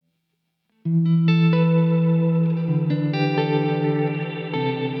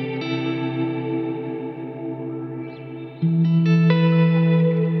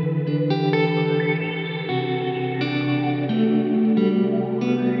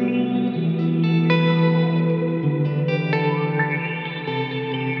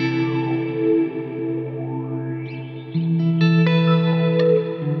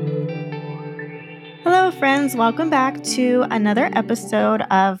friends. Welcome back to another episode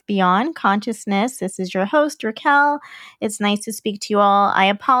of Beyond Consciousness. This is your host, Raquel. It's nice to speak to you all. I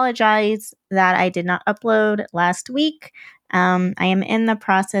apologize that I did not upload last week. I am in the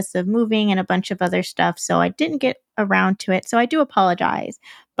process of moving and a bunch of other stuff, so I didn't get around to it. So I do apologize.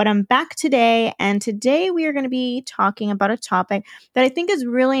 But I'm back today, and today we are going to be talking about a topic that I think is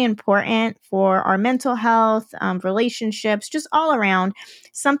really important for our mental health, relationships, just all around.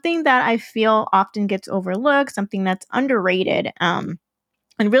 Something that I feel often gets overlooked, something that's underrated, and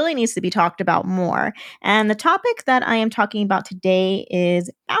really needs to be talked about more. And the topic that I am talking about today is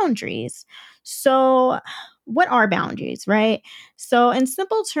boundaries. So, what are boundaries, right? So, in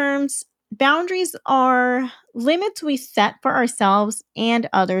simple terms, boundaries are limits we set for ourselves and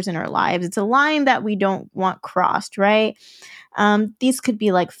others in our lives. It's a line that we don't want crossed, right? These could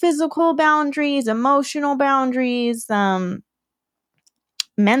be like physical boundaries, emotional boundaries,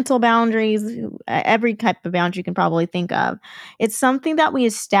 mental boundaries, every type of boundary you can probably think of. It's something that we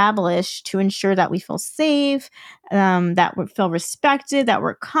establish to ensure that we feel safe, that we feel respected, that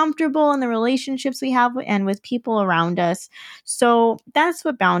we're comfortable in the relationships we have and with people around us. So that's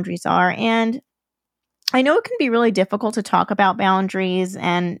what boundaries are. And I know it can be really difficult to talk about boundaries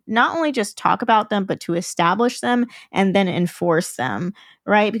and not only just talk about them, but to establish them and then enforce them,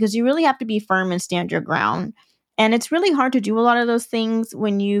 right? Because you really have to be firm and stand your ground. And it's really hard to do a lot of those things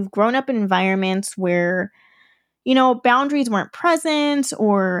when you've grown up in environments where, boundaries weren't present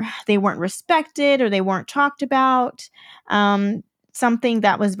or they weren't respected or they weren't talked about. Something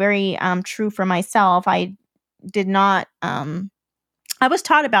that was very true for myself. I did not. I was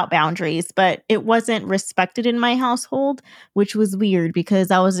taught about boundaries, but it wasn't respected in my household, which was weird because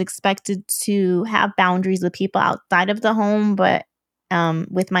I was expected to have boundaries with people outside of the home, but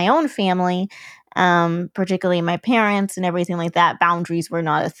with my own family, particularly my parents and everything like that, boundaries were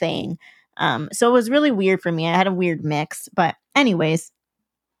not a thing. So it was really weird for me. I had a weird mix. But, anyways,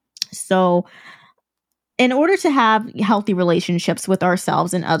 so in order to have healthy relationships with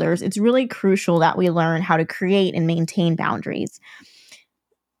ourselves and others, it's really crucial that we learn how to create and maintain boundaries.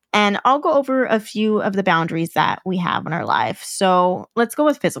 And I'll go over a few of the boundaries that we have in our life. So let's go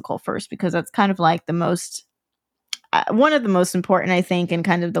with physical first, because that's kind of like the most, one of the most important, I think, and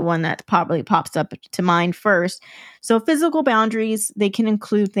kind of the one that probably pops up to mind first. So physical boundaries, they can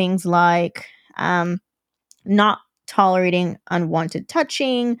include things like not tolerating unwanted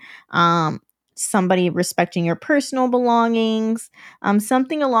touching, somebody respecting your personal belongings,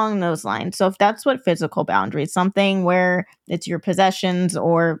 something along those lines. So if that's what physical boundaries, something where it's your possessions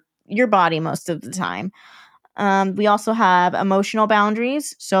or your body most of the time. We also have emotional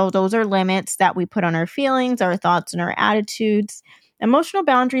boundaries. So those are limits that we put on our feelings, our thoughts, and our attitudes. Emotional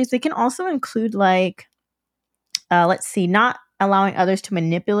boundaries, they can also include like, not allowing others to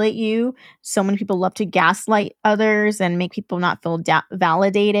manipulate you. So many people love to gaslight others and make people not feel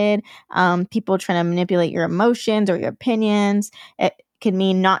validated. People trying to manipulate your emotions or your opinions. It can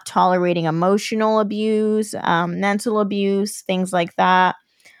mean not tolerating emotional abuse, mental abuse, things like that.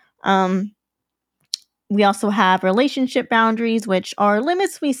 We also have relationship boundaries, which are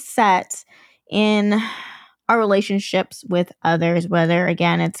limits we set in our relationships with others, whether,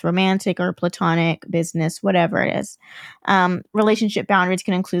 again, it's romantic or platonic, business, whatever it is. Relationship boundaries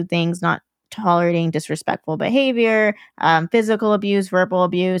can include things not tolerating disrespectful behavior, physical abuse, verbal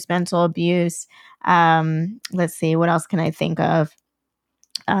abuse, mental abuse. Let's see, what else can I think of?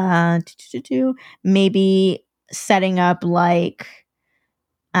 Maybe setting up like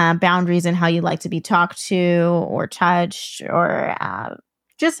boundaries in how you like to be talked to or touched, or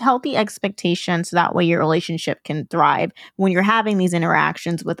just healthy expectations so that way your relationship can thrive when you're having these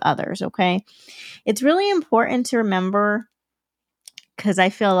interactions with others, okay? It's really important to remember, because I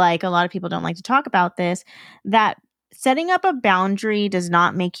feel like a lot of people don't like to talk about this, that setting up a boundary does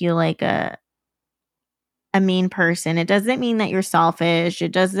not make you like a mean person. It doesn't mean that you're selfish.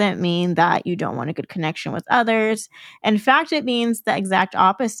 It doesn't mean that you don't want a good connection with others. In fact, it means the exact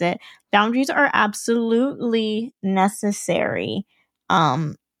opposite. Boundaries are absolutely necessary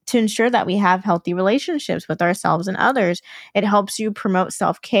to ensure that we have healthy relationships with ourselves and others. It helps you promote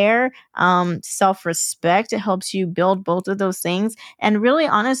self-care, self-respect. It helps you build both of those things. And really,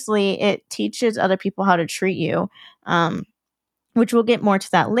 honestly, it teaches other people how to treat you. Which we'll get more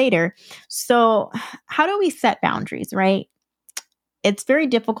to that later. So, how do we set boundaries, right? It's very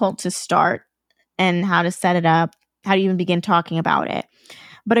difficult to start and how to set it up, how to even begin talking about it.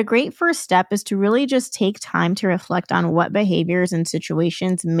 But a great first step is to really just take time to reflect on what behaviors and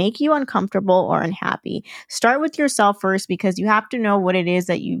situations make you uncomfortable or unhappy. Start with yourself first, because you have to know what it is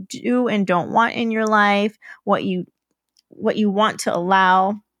that you do and don't want in your life, what you want to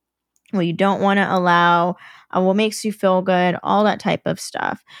allow, what you don't want to allow. what makes you feel good, all that type of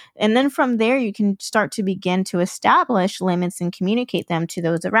stuff. And then from there, you can start to begin to establish limits and communicate them to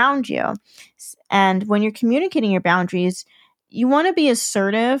those around you. And when you're communicating your boundaries, you want to be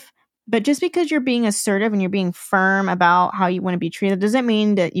assertive. But just because you're being assertive and you're being firm about how you want to be treated doesn't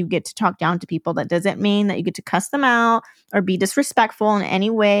mean that you get to talk down to people. That doesn't mean that you get to cuss them out or be disrespectful in any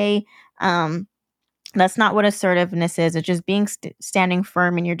way. That's not what assertiveness is. It's just being standing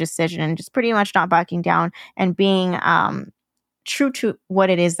firm in your decision and just pretty much not backing down and being true to what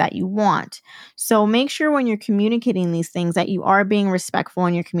it is that you want. So make sure when you're communicating these things that you are being respectful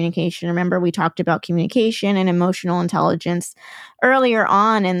in your communication. Remember, we talked about communication and emotional intelligence earlier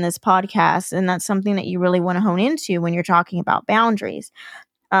on in this podcast, and that's something that you really want to hone into when you're talking about boundaries.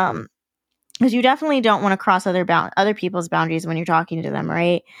 Because you definitely don't want to cross other people's boundaries when you're talking to them,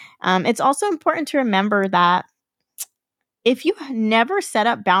 right? It's also important to remember that if you never set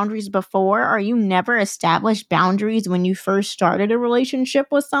up boundaries before, or you never established boundaries when you first started a relationship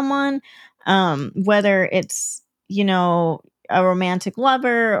with someone, whether it's, a romantic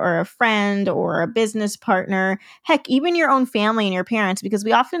lover or a friend or a business partner, heck, even your own family and your parents, because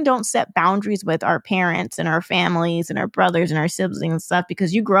we often don't set boundaries with our parents and our families and our brothers and our siblings and stuff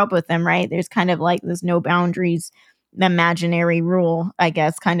because you grew up with them, right? There's kind of like this no boundaries imaginary rule, I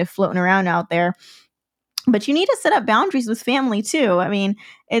guess, kind of floating around out there. But you need to set up boundaries with family too. I mean,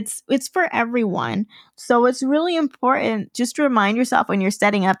 it's for everyone. So it's really important just to remind yourself when you're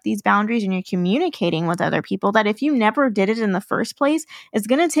setting up these boundaries and you're communicating with other people that if you never did it in the first place, it's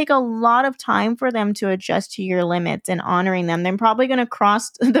going to take a lot of time for them to adjust to your limits and honoring them. They're probably going to cross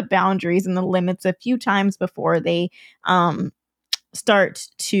the boundaries and the limits a few times before they start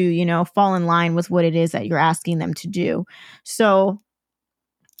to, fall in line with what it is that you're asking them to do. So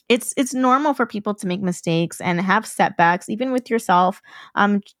it's normal for people to make mistakes and have setbacks, even with yourself.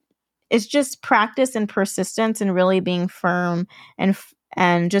 It's just practice and persistence and really being firm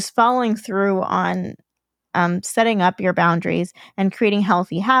and just following through on setting up your boundaries and creating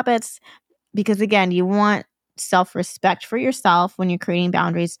healthy habits. Because again, you want self-respect for yourself when you're creating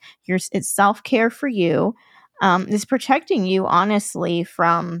boundaries. It's self-care for you. It's protecting you honestly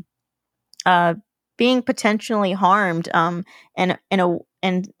from uh, being potentially harmed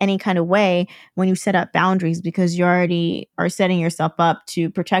in any kind of way when you set up boundaries, because you already are setting yourself up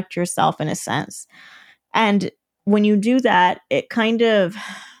to protect yourself in a sense. And when you do that, it kind of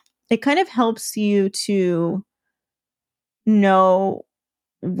helps you to know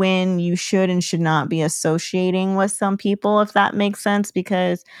when you should and should not be associating with some people, if that makes sense,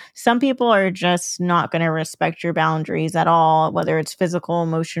 because some people are just not going to respect your boundaries at all, whether it's physical,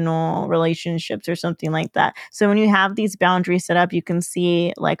 emotional, relationships, or something like that. So when you have these boundaries set up, you can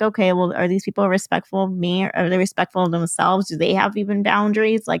see like, okay, well, are these people respectful of me? Are they respectful of themselves? Do they have even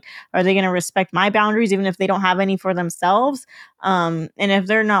boundaries? Like, are they going to respect my boundaries even if they don't have any for themselves? And if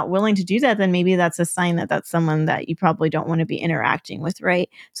they're not willing to do that, then maybe that's a sign that that's someone that you probably don't want to be interacting with, right?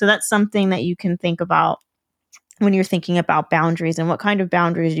 So that's something that you can think about when you're thinking about boundaries and what kind of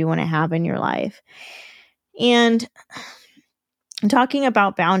boundaries you want to have in your life. And talking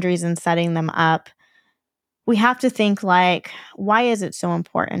about boundaries and setting them up, we have to think like, why is it so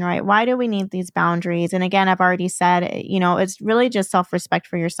important, right? Why do we need these boundaries? And again, I've already said, it's really just self-respect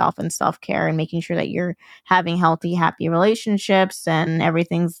for yourself and self-care and making sure that you're having healthy, happy relationships and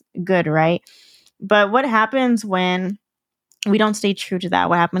everything's good, right? But what happens when we don't stay true to that?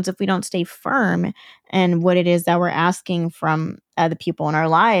 What happens if we don't stay firm in what it is that we're asking from the people in our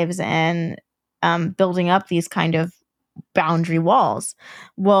lives and building up these kind of boundary walls?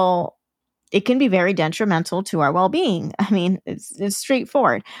 Well, it can be very detrimental to our well-being. I mean, it's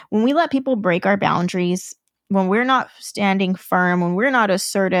straightforward. When we let people break our boundaries, when we're not standing firm, when we're not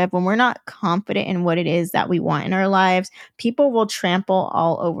assertive, when we're not confident in what it is that we want in our lives, people will trample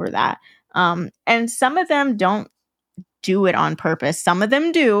all over that. And some of them don't do it on purpose. Some of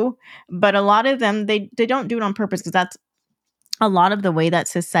them do, but a lot of them, they don't do it on purpose, because that's a lot of the way that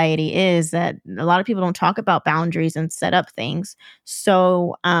society is, that a lot of people don't talk about boundaries and set up things.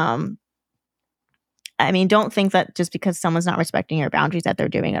 So, I mean, don't think that just because someone's not respecting your boundaries that they're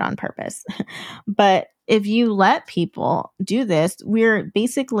doing it on purpose. But if you let people do this, we're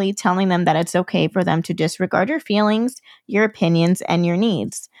basically telling them that it's okay for them to disregard your feelings, your opinions, and your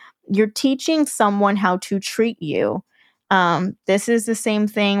needs. You're teaching someone how to treat you. This is the same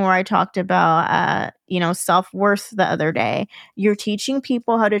thing where I talked about, self-worth the other day. You're teaching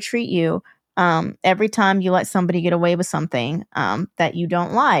people how to treat you every time you let somebody get away with something that you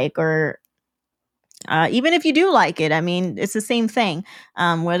don't like, or even if you do like it. I mean, it's the same thing.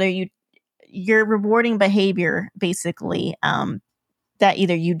 Whether you're rewarding behavior, basically, that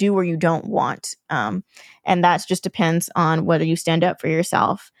either you do or you don't want. And that just depends on whether you stand up for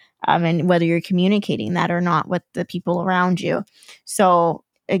yourself, and whether you're communicating that or not with the people around you. So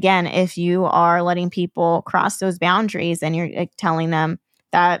again, if you are letting people cross those boundaries and you're telling them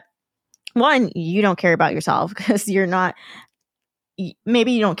that, one, you don't care about yourself because you're not,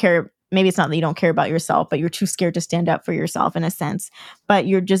 maybe you don't care. Maybe it's not that you don't care about yourself, but you're too scared to stand up for yourself in a sense. But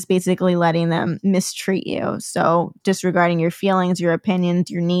you're just basically letting them mistreat you. So disregarding your feelings, your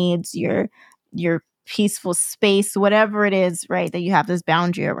opinions, your needs, your peaceful space, whatever it is, right, that you have this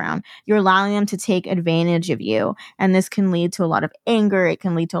boundary around, you're allowing them to take advantage of you. And this can lead to a lot of anger. It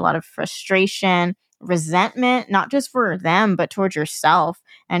can lead to a lot of frustration, resentment, not just for them, but towards yourself.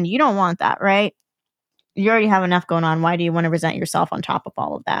 And you don't want that, right? You already have enough going on. Why do you want to resent yourself on top of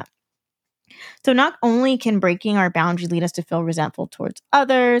all of that? So not only can breaking our boundaries lead us to feel resentful towards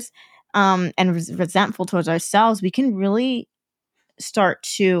others, and resentful towards ourselves, we can really start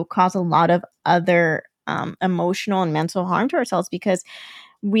to cause a lot of other emotional and mental harm to ourselves, because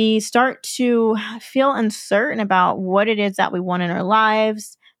we start to feel uncertain about what it is that we want in our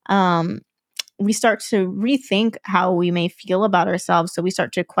lives. We start to rethink how we may feel about ourselves. So we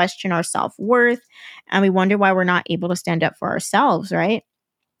start to question our self-worth, and we wonder why we're not able to stand up for ourselves, right?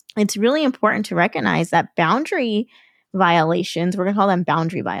 It's really important to recognize that boundary violations, we're going to call them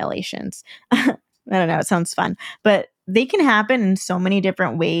boundary violations. I don't know, it sounds fun, but they can happen in so many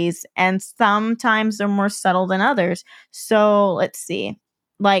different ways, and sometimes they're more subtle than others. So let's see.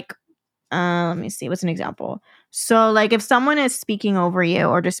 Like, let me see. What's an example? So, like, if someone is speaking over you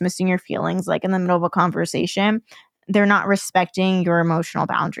or dismissing your feelings, like in the middle of a conversation, they're not respecting your emotional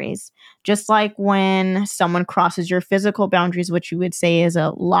boundaries. Just like when someone crosses your physical boundaries, which you would say is a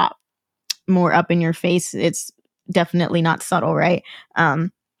lot more up in your face, it's definitely not subtle, right?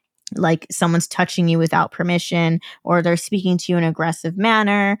 Like someone's touching you without permission, or they're speaking to you in an aggressive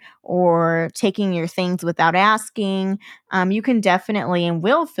manner, or taking your things without asking, you can definitely and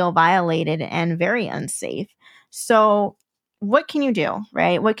will feel violated and very unsafe. So what can you do,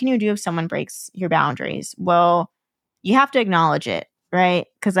 right? What can you do if someone breaks your boundaries? Well, you have to acknowledge it, right?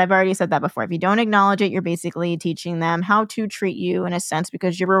 Because I've already said that before. If you don't acknowledge it, you're basically teaching them how to treat you in a sense,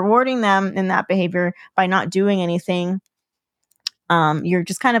 because you're rewarding them in that behavior by not doing anything. You're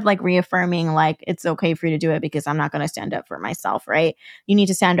just kind of like reaffirming, like, it's okay for you to do it because I'm not going to stand up for myself, right? You need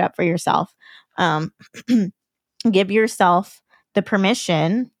to stand up for yourself. Um, Give yourself the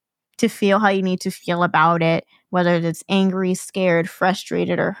permission to feel how you need to feel about it, whether it's angry, scared,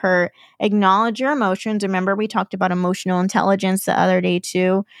 frustrated, or hurt. Acknowledge your emotions. Remember, we talked about emotional intelligence the other day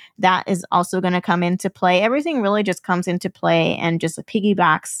too. That is also going to come into play. Everything really just comes into play and just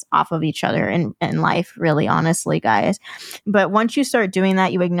piggybacks off of each other in life, really, honestly, guys. But once you start doing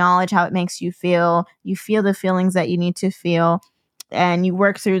that, you acknowledge how it makes you feel. You feel the feelings that you need to feel, and you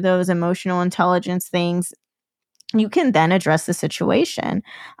work through those emotional intelligence things. You can then address the situation.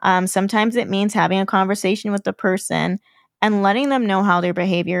 Sometimes it means having a conversation with the person and letting them know how their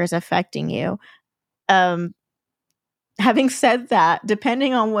behavior is affecting you. Um, Having said that,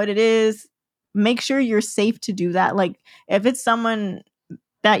 depending on what it is, make sure you're safe to do that. Like, if it's someone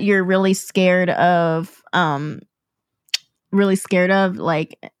that you're really scared of,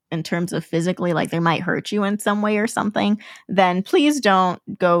 like in terms of physically, like they might hurt you in some way or something, then please don't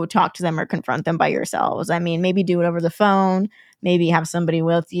go talk to them or confront them by yourselves. I mean, maybe do it over the phone, maybe have somebody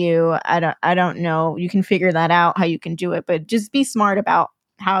with you. I don't know. You can figure that out how you can do it, but just be smart about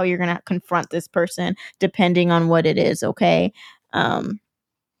how you're going to confront this person depending on what it is, okay? Um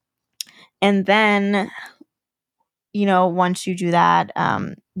and then, once you do that,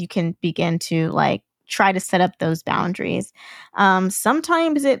 you can begin to like try to set up those boundaries.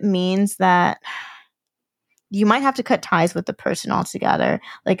 Sometimes it means that you might have to cut ties with the person altogether.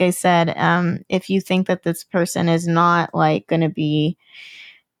 Like I said, if you think that this person is not like going to be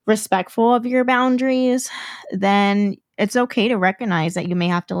respectful of your boundaries, then it's okay to recognize that you may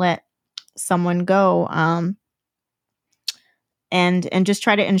have to let someone go. And just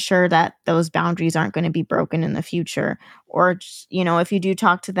try to ensure that those boundaries aren't going to be broken in the future. Or just, if you do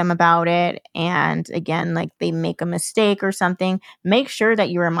talk to them about it and again, like they make a mistake or something, make sure that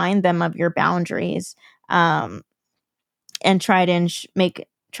you remind them of your boundaries, and try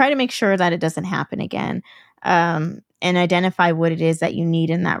to make sure that it doesn't happen again, and identify what it is that you need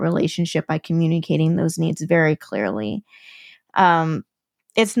in that relationship by communicating those needs very clearly. um,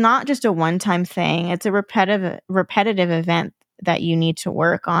 it's not just a one-time thing. It's a repetitive event that you need to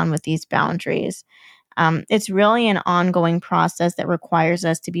work on with these boundaries. It's really an ongoing process that requires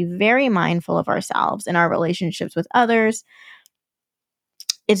us to be very mindful of ourselves and our relationships with others.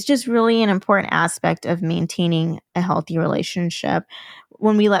 it's just really an important aspect of maintaining a healthy relationship.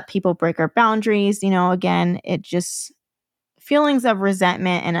 When we let people break our boundaries, again, it just feelings of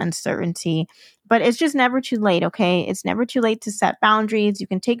resentment and uncertainty. But it's just never too late, okay? It's never too late to set boundaries. You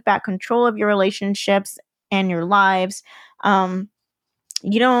can take back control of your relationships and your lives. You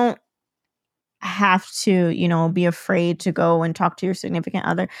don't have to, be afraid to go and talk to your significant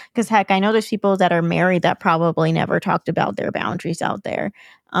other. Because heck, I know there's people that are married that probably never talked about their boundaries out there.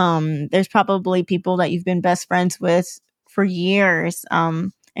 There's probably people that you've been best friends with for years,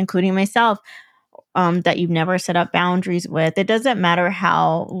 including myself, that you've never set up boundaries with. It doesn't matter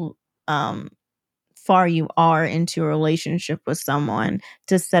how far you are into a relationship with someone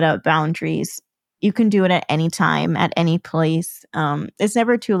to set up boundaries. You can do it at any time, at any place. It's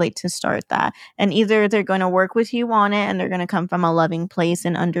never too late to start that. And either they're going to work with you on it and they're going to come from a loving place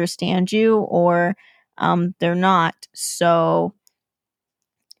and understand you, or they're not. So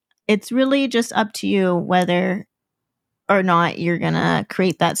it's really just up to you whether or not you're going to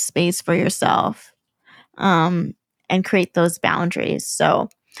create that space for yourself, and create those boundaries. So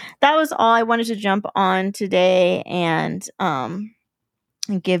that was all I wanted to jump on today and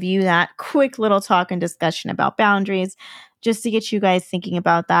give you that quick little talk and discussion about boundaries, just to get you guys thinking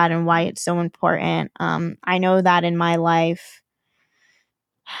about that and why it's so important. I know that in my life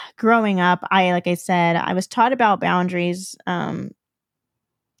growing up, like I said, I was taught about boundaries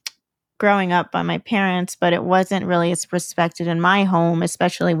growing up by my parents, but it wasn't really as respected in my home,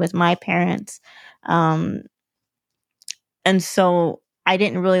 especially with my parents. And so I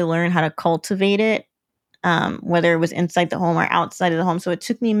didn't really learn how to cultivate it, whether it was inside the home or outside of the home. So it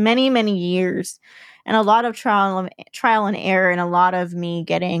took me many, many years and a lot of trial and error, and a lot of me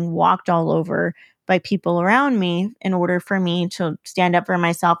getting walked all over by people around me in order for me to stand up for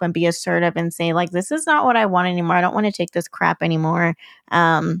myself and be assertive and say, like, this is not what I want anymore. I don't want to take this crap anymore.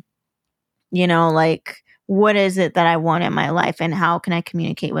 Like, what is it that I want in my life, and how can I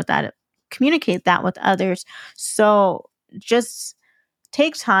communicate that with others? So just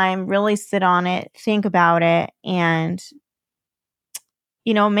take time, really sit on it, think about it, and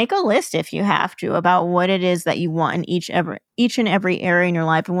make a list if you have to about what it is that you want in each and every area in your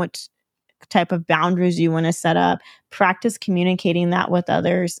life, and what type of boundaries you want to set up. Practice communicating that with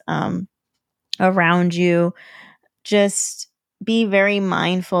others around you. Just be very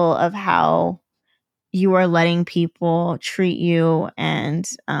mindful of how you are letting people treat you, and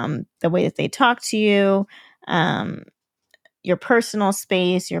the way that they talk to you, your personal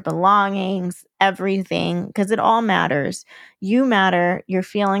space, your belongings, everything, because it all matters. You matter, your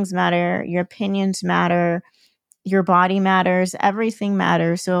feelings matter, your opinions matter, your body matters, everything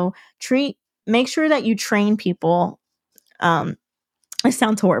matters. So make sure that you train people. It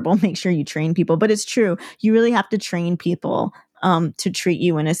sounds horrible, make sure you train people, but it's true. You really have to train people to treat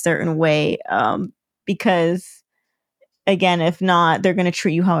you in a certain way, because again, if not, they're going to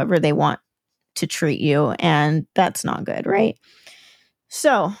treat you however they want to treat you, and that's not good, right?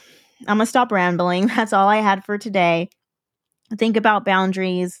 So I'm going to stop rambling. That's all I had for today. Think about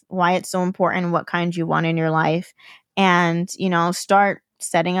boundaries, why it's so important, what kind you want in your life, and, start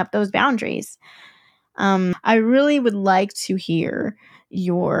setting up those boundaries. I really would like to hear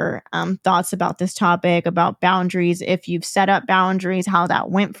your thoughts about this topic, about boundaries. If you've set up boundaries, how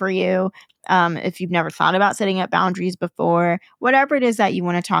that went for you. If you've never thought about setting up boundaries before, whatever it is that you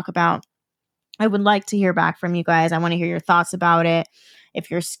want to talk about, I would like to hear back from you guys. I want to hear your thoughts about it.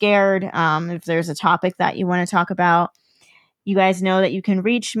 If you're scared, if there's a topic that you want to talk about, you guys know that you can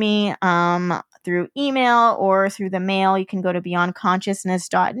reach me through email or through the mail. You can go to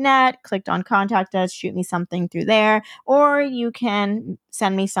beyondconsciousness.net, click on contact us, shoot me something through there, or you can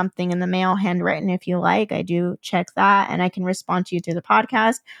send me something in the mail, handwritten if you like. I do check that, and I can respond to you through the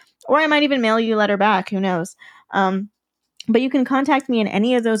podcast, or I might even mail you a letter back. Who knows? But you can contact me in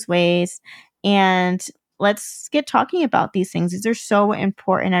any of those ways, and let's get talking about these things. These are so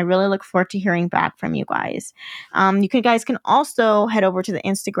important. I really look forward to hearing back from you guys. Guys can also head over to the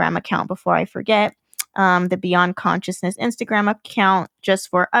Instagram account before I forget. The Beyond Consciousness Instagram account, just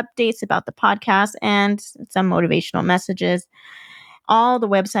for updates about the podcast and some motivational messages. All the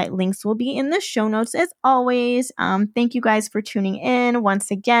website links will be in the show notes as always. Thank you guys for tuning in.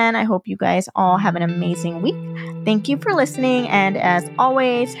 Once again, I hope you guys all have an amazing week. Thank you for listening. And as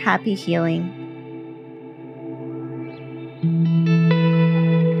always, happy healing.